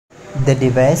The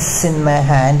device in my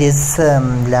hand is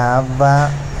Lava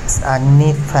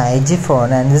Agni 5G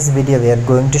phone, and in this video we are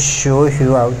going to show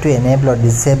you how to enable or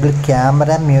disable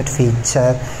camera mute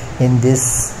feature in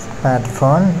this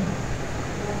smartphone.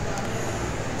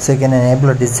 So you can enable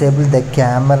or disable the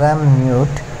camera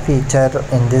mute feature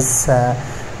in this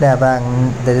Lava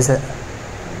Agni. There is a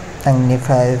Agni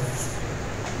 5.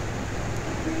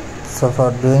 So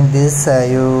for doing this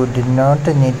you did not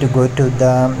need to go to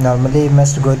the, normally you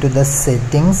must go to the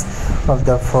settings of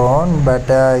the phone, but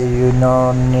you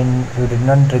did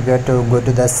not regret to go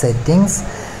to the settings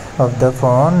of the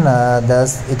phone.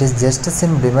 Thus it is just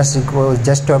simple. You must go,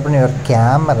 just open your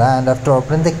camera, and after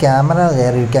opening the camera,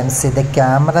 there you can see the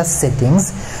camera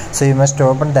settings. So you must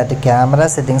open that camera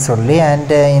settings only, and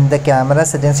in the camera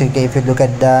settings, if you look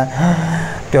at the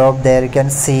top there, you can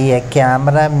see a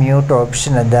camera mute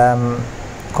option at the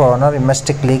corner. You must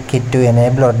click it to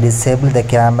enable or disable the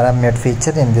camera mute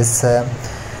feature in this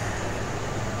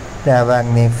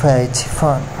Agni 5G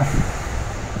phone.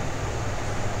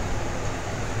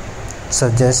 So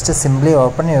just simply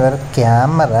open your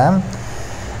camera,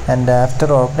 and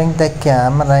after opening the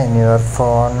camera in your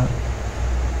phone,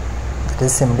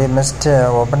 simply must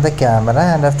open the camera,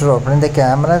 and after opening the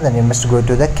camera, then you must go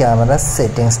to the camera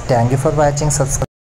settings. Thank you for watching. Subscribe.